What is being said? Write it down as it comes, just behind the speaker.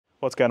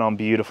What's going on,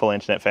 beautiful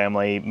internet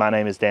family? My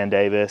name is Dan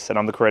Davis and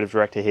I'm the creative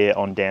director here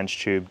on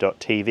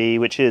DansTube.TV,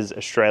 which is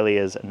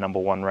Australia's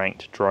 #1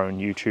 ranked drone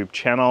YouTube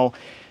channel.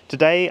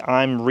 Today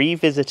I'm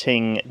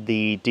revisiting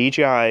the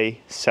DJI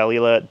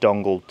Cellular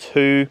Dongle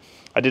 2.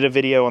 I did a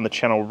video on the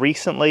channel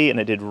recently and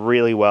it did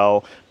really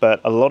well,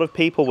 but a lot of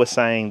people were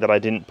saying that I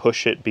didn't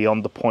push it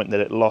beyond the point that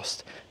it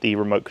lost the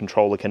remote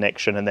controller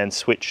connection and then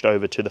switched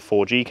over to the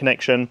 4G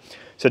connection.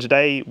 So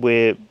today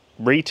we're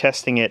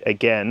retesting it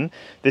again.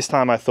 This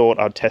time I thought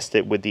I'd test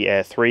it with the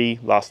Air 3.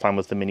 Last time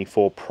was the Mini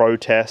 4 Pro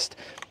test.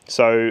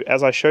 So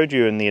as I showed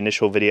you in the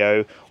initial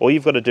video, all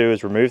you've got to do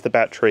is remove the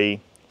battery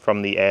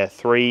from the Air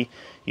 3.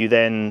 You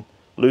then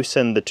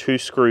loosen the 2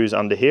 screws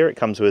under here. It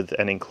comes with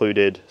an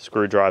included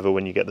screwdriver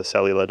when you get the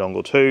Cellular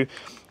Dongle 2.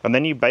 And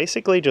then you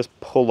basically just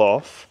pull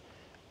off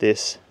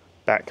this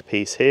back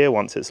piece here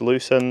once it's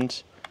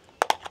loosened,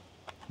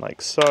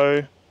 like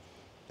so.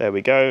 There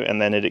we go.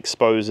 And then it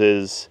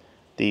exposes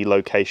the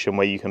location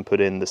where you can put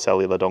in the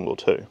Cellular Dongle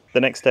 2.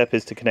 The next step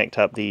is to connect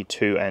up the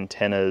 2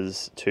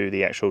 antennas to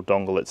the actual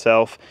dongle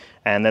itself,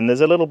 and then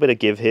there's a little bit of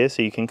give here,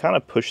 so you can kind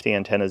of push the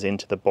antennas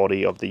into the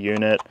body of the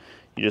unit.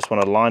 You just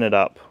want to line it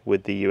up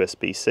with the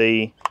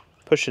USB-C,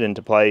 push it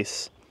into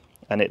place,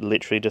 and it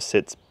literally just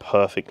sits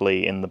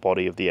perfectly in the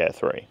body of the Air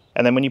 3.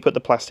 And then when you put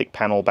the plastic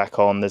panel back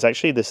on, there's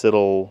actually this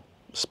little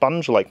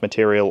sponge-like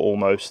material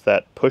almost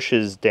that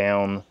pushes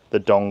down the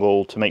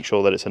dongle to make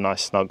sure that it's a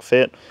nice snug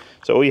fit.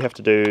 So all you have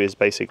to do is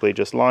basically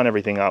just line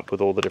everything up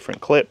with all the different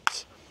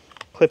clips,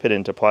 clip it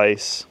into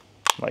place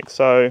like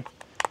so.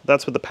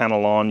 That's with the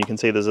panel on. You can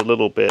see there's a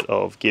little bit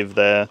of give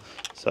there.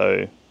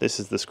 So this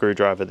is the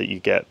screwdriver that you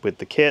get with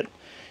the kit.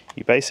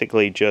 You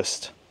basically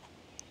just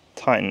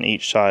tighten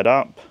each side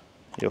up.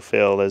 You'll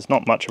feel there's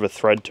not much of a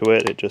thread to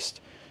it. It just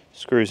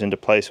screws into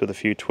place with a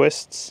few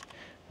twists,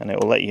 and it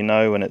will let you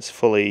know when it's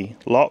fully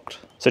locked.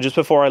 So just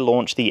before I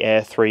launch the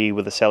Air 3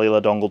 with the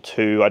Cellular Dongle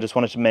 2, I just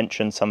wanted to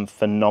mention some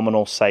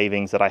phenomenal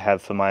savings that I have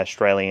for my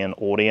Australian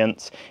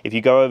audience. If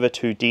you go over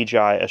to DJI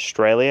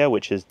Australia,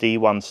 which is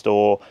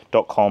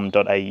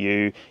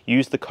d1store.com.au,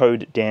 use the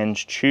code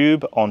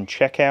DANSTUBE on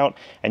checkout,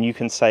 and you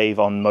can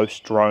save on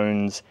most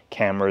drones,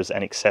 cameras,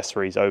 and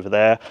accessories over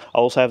there. I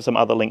also have some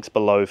other links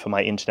below for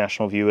my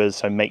international viewers,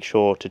 so make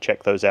sure to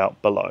check those out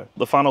below.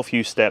 The final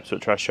few steps,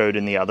 which I showed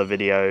in the other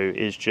video,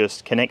 is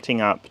just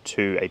connecting up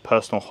to a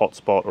personal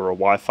hotspot or a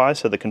Wi-Fi.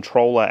 So the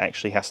controller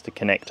actually has to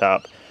connect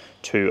up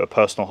to a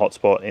personal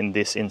hotspot in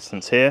this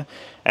instance here,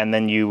 and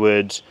then you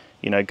would,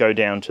 go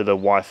down to the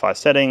Wi-Fi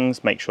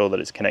settings, make sure that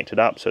it's connected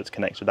up. So it's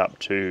connected up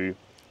to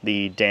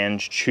the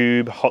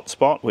DansTube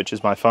hotspot, which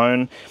is my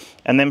phone.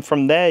 And then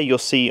from there, you'll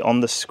see on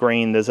the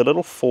screen, there's a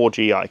little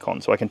 4G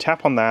icon. So I can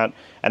tap on that,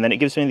 and then it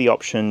gives me the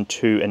option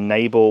to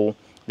enable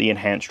the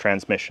enhanced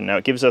transmission. Now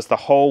it gives us the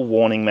whole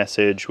warning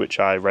message, which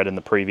I read in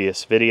the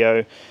previous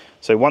video.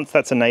 So once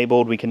that's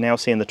enabled, we can now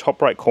see in the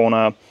top right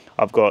corner,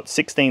 I've got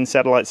 16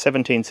 satellites,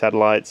 17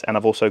 satellites, and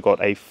I've also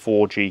got a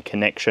 4G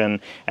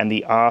connection, and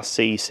the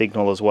RC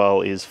signal as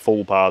well is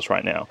full bars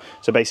right now.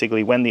 So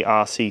basically when the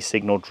RC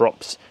signal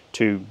drops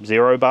to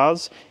 0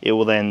 bars, it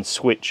will then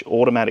switch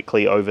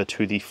automatically over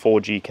to the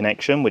 4G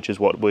connection, which is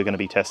what we're going to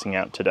be testing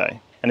out today.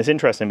 And it's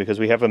interesting because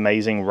we have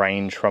amazing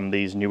range from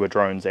these newer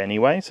drones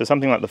anyway, so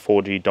something like the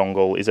 4G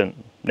dongle isn't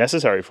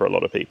necessary for a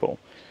lot of people.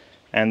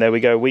 And there we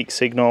go, weak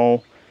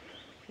signal.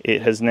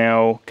 It has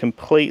now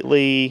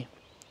completely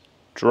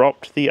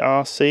dropped the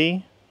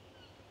RC.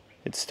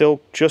 It's still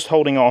just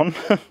holding on.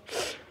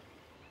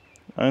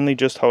 Only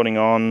just holding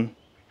on.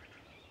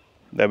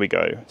 There we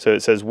go. So it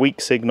says weak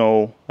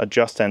signal,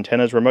 adjust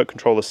antennas, remote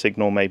controller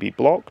signal may be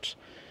blocked.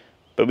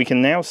 But we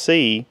can now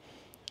see,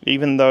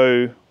 even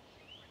though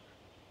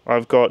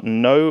I've got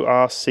no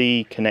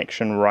RC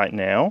connection right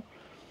now,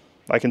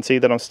 I can see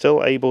that I'm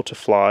still able to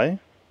fly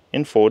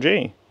in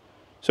 4G.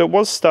 So it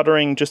was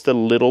stuttering just a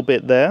little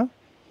bit there,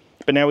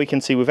 but now we can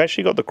see we've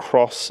actually got the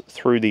cross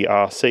through the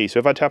RC. So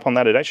if I tap on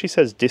that, it actually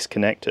says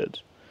disconnected,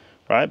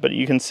 right? But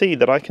you can see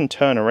that I can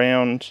turn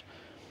around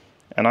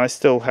and I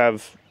still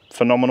have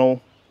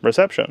phenomenal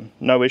reception.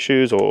 No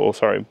issues, or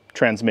sorry,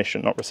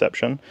 transmission, not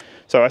reception.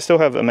 So I still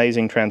have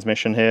amazing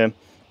transmission here.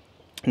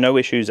 No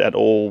issues at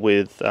all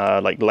with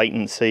like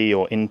latency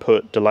or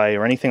input delay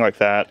or anything like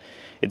that.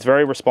 It's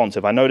very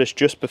responsive. I noticed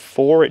just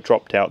before it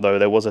dropped out though,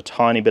 there was a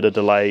tiny bit of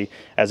delay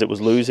as it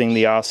was losing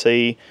the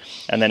RC,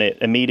 and then it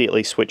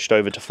immediately switched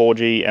over to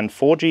 4G, and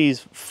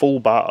 4G's full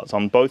bars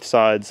on both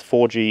sides.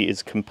 4G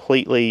is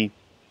completely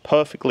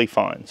perfectly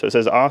fine. So it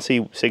says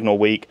RC signal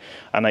weak,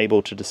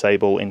 unable to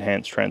disable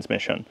enhanced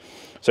transmission.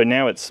 So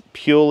now it's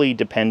purely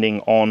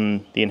depending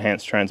on the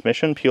enhanced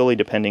transmission, purely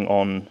depending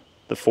on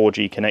the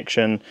 4G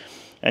connection.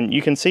 And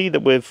you can see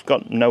that we've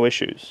got no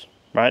issues,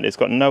 right? It's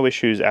got no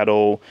issues at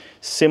all.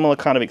 Similar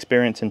kind of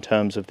experience in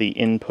terms of the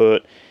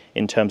input,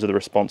 in terms of the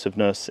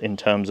responsiveness, in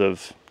terms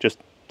of just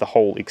the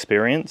whole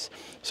experience.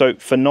 So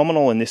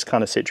phenomenal in this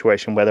kind of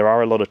situation where there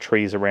are a lot of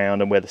trees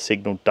around and where the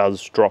signal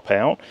does drop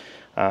out.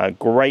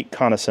 Great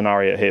kind of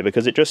scenario here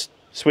because it just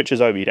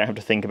switches over. You don't have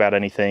to think about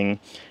anything.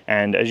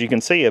 And as you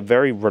can see, a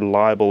very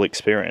reliable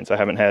experience. I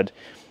haven't had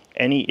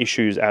any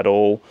issues at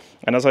all.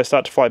 And as I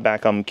start to fly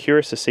back, I'm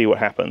curious to see what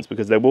happens,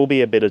 because there will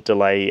be a bit of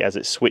delay as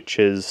it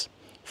switches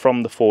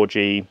from the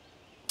 4G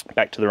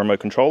back to the remote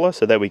controller.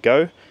 So there we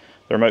go.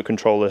 The remote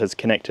controller has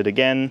connected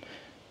again,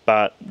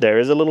 but there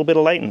is a little bit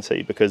of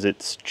latency because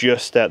it's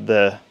just at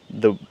the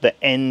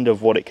end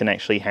of what it can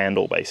actually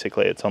handle,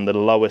 basically. It's on the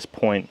lowest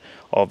point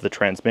of the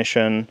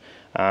transmission.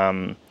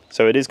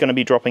 So it is going to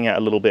be dropping out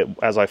a little bit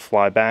as I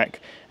fly back.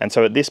 And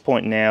so at this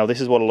point now, this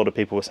is what a lot of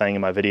people were saying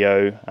in my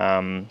video.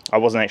 I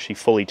wasn't actually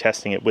fully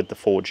testing it with the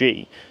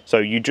 4G. So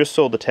you just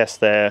saw the test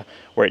there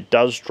where it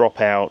does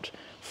drop out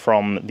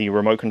from the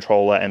remote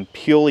controller and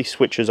purely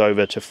switches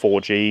over to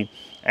 4G.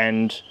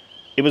 And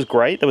it was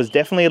great. There was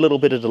definitely a little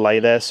bit of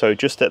delay there. So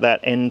just at that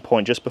end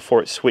point, just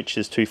before it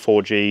switches to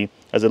 4G,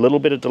 there's a little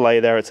bit of delay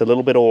there. It's a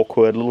little bit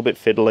awkward, a little bit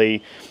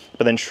fiddly.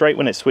 But then straight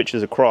when it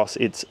switches across,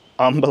 it's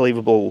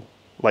unbelievable.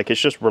 Like,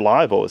 it's just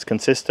reliable, it's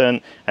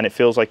consistent, and it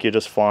feels like you're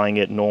just flying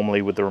it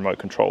normally with the remote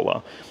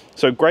controller.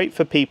 So great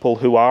for people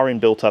who are in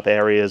built-up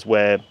areas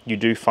where you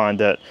do find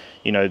that,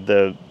 you know,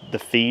 the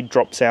feed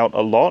drops out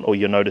a lot, or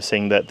you're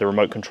noticing that the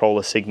remote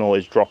controller signal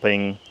is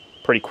dropping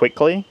pretty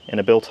quickly in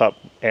a built-up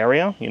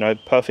area. You know,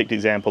 perfect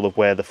example of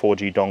where the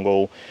 4G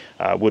dongle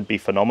would be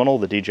phenomenal,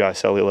 the DJI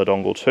Cellular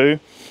Dongle 2.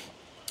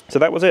 So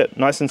that was it,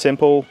 nice and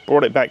simple.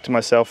 Brought it back to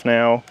myself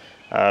now.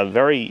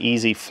 Very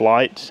easy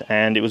flight,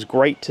 and it was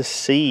great to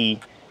see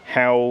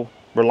how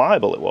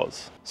reliable it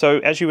was. So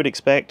as you would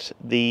expect,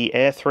 the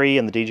Air 3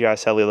 and the DJI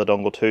Cellular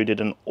Dongle 2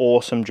 did an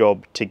awesome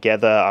job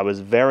together. I was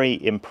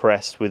very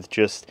impressed with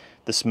just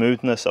the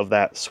smoothness of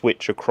that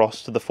switch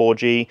across to the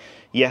 4G.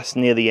 Yes,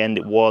 near the end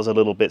it was a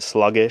little bit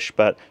sluggish,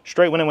 but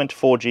straight when it went to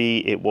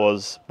 4G it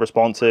was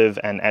responsive,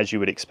 and as you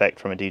would expect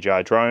from a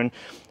DJI drone.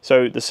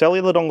 So the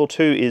Cellular Dongle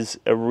 2 is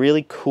a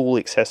really cool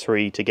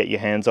accessory to get your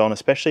hands on,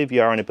 especially if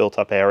you are in a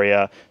built-up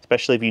area,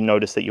 especially if you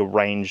notice that your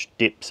range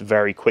dips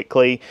very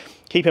quickly.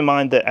 Keep in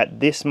mind that at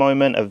this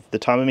moment of the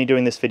time of me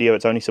doing this video,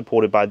 it's only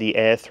supported by the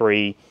Air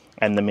 3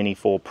 and the Mini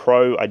 4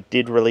 Pro. I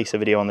did release a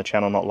video on the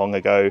channel not long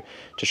ago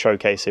to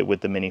showcase it with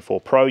the Mini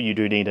 4 Pro. You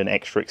do need an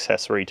extra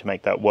accessory to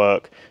make that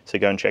work, so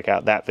go and check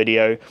out that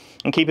video.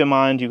 And keep in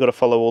mind, you've got to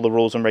follow all the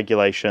rules and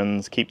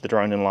regulations, keep the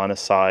drone in line of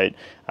sight,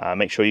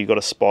 make sure you've got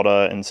a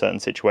spotter in certain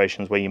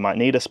situations where you might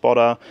need a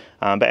spotter.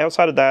 But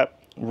outside of that,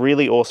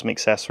 really awesome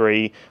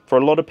accessory. For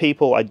a lot of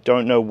people, I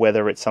don't know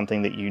whether it's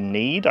something that you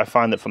need. I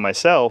find that for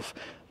myself,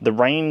 the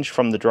range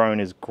from the drone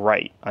is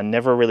great. I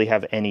never really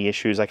have any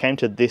issues. I came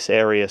to this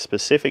area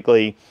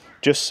specifically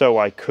just so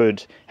I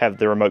could have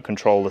the remote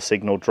controller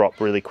signal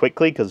drop really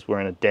quickly, because we're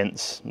in a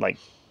dense, like,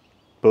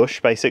 bush,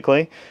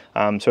 basically.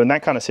 So in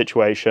that kind of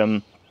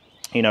situation,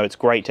 you know, it's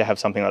great to have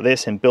something like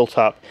this in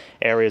built-up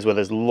areas where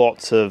there's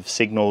lots of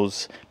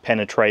signals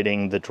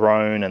penetrating the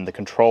drone and the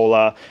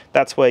controller.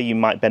 That's where you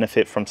might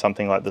benefit from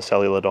something like the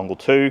Cellular Dongle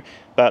 2.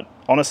 But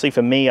honestly,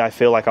 for me, I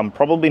feel like I'm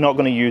probably not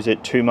going to use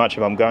it too much,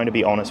 if I'm going to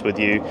be honest with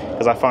you,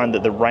 because I find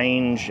that the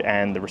range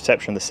and the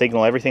reception, the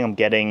signal, everything I'm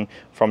getting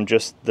from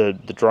just the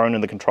drone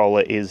and the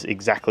controller is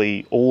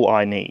exactly all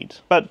I need.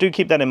 But do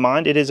keep that in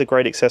mind. It is a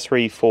great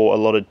accessory for a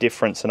lot of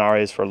different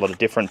scenarios, for a lot of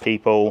different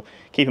people.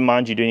 Keep in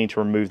mind, you do need to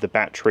remove the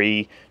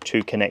battery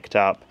to connect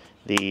up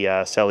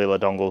the Cellular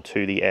Dongle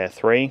to the Air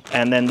 3.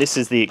 And then this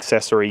is the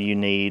accessory you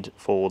need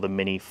for the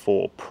Mini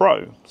 4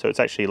 Pro. So it's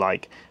actually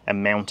like a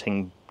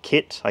mounting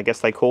kit, I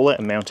guess they call it,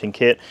 a mounting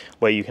kit,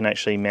 where you can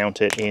actually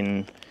mount it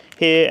in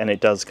here, and it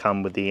does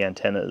come with the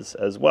antennas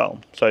as well.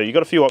 So you've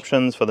got a few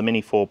options for the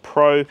Mini 4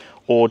 Pro,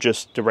 or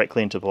just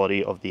directly into the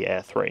body of the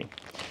Air 3.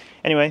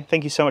 Anyway,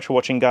 thank you so much for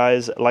watching,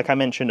 guys. Like I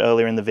mentioned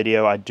earlier in the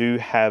video, I do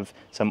have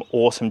some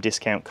awesome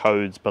discount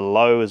codes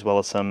below, as well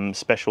as some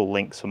special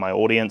links for my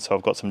audience. So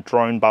I've got some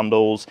drone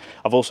bundles.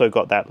 I've also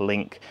got that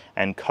link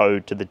and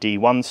code to the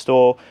D1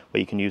 store,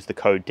 where you can use the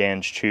code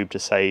DansTube to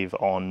save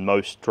on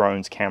most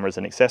drones, cameras,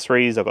 and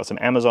accessories. I've got some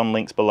Amazon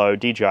links below,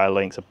 DJI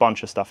links, a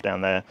bunch of stuff down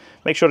there.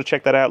 Make sure to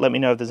check that out. Let me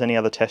know if there's any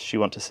other tests you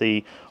want to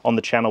see on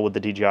the channel with the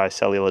DJI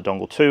Cellular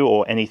Dongle 2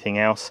 or anything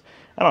else,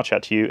 and I'll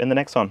chat to you in the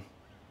next one.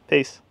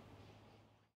 Peace.